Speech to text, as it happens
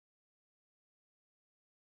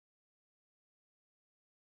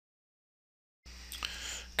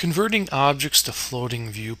Converting objects to floating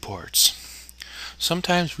viewports.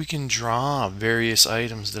 Sometimes we can draw various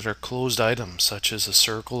items that are closed items, such as a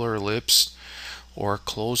circle or ellipse or a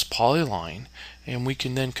closed polyline, and we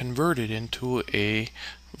can then convert it into a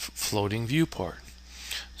floating viewport.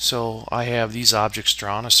 So I have these objects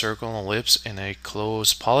drawn, a circle, an ellipse, and a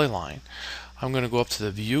closed polyline. I'm going to go up to the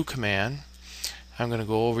View command. I'm going to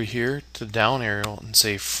go over here to the down arrow and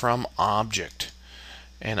say From Object.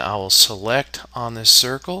 And I will select on this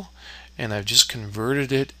circle, and I've just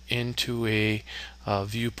converted it into a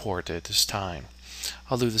viewport at this time.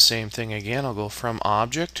 I'll do the same thing again. I'll go From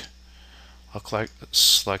Object. I'll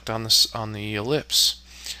select on the ellipse,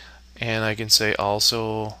 and I can say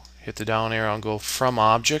also hit the down arrow and go From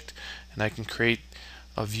Object, and I can create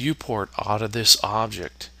a viewport out of this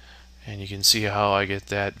object, and you can see how I get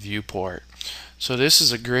that viewport. So this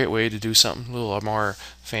is a great way to do something a little more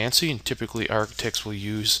fancy, and typically architects will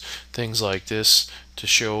use things like this to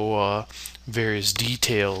show various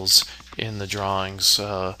details in the drawings.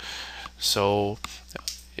 So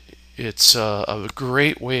it's a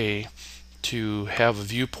great way to have a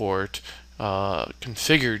viewport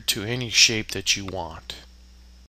configured to any shape that you want.